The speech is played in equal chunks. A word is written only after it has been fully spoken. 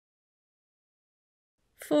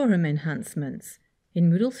Forum enhancements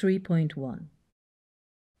in Moodle 3.1.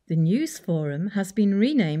 The News Forum has been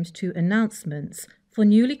renamed to Enhancements for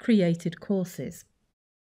newly created courses,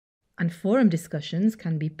 and forum discussions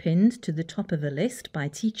can be pinned to the top of a list by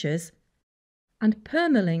teachers, and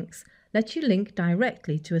permalinks let you link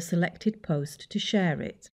directly to a selected post to share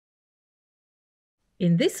it.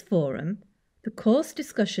 In this forum, the course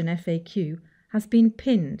discussion FAQ has been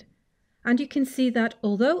pinned, and you can see that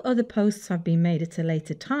although other posts have been made at a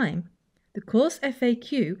later time, the course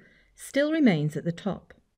FAQ still remains at the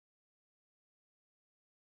top.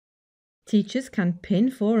 Teachers can pin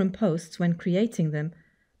forum posts when creating them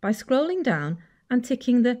by scrolling down and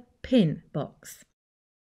ticking the Pin box.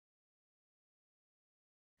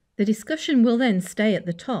 The discussion will then stay at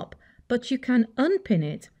the top, but you can unpin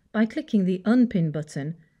it by clicking the Unpin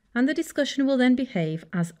button, and the discussion will then behave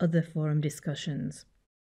as other forum discussions.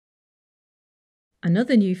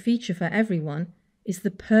 Another new feature for everyone is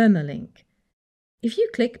the permalink. If you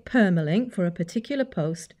click permalink for a particular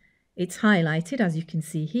post, it's highlighted as you can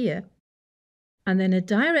see here, and then a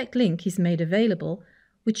direct link is made available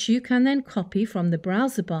which you can then copy from the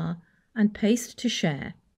browser bar and paste to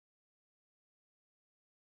share.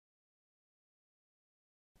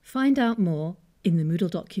 Find out more in the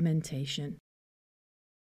Moodle documentation.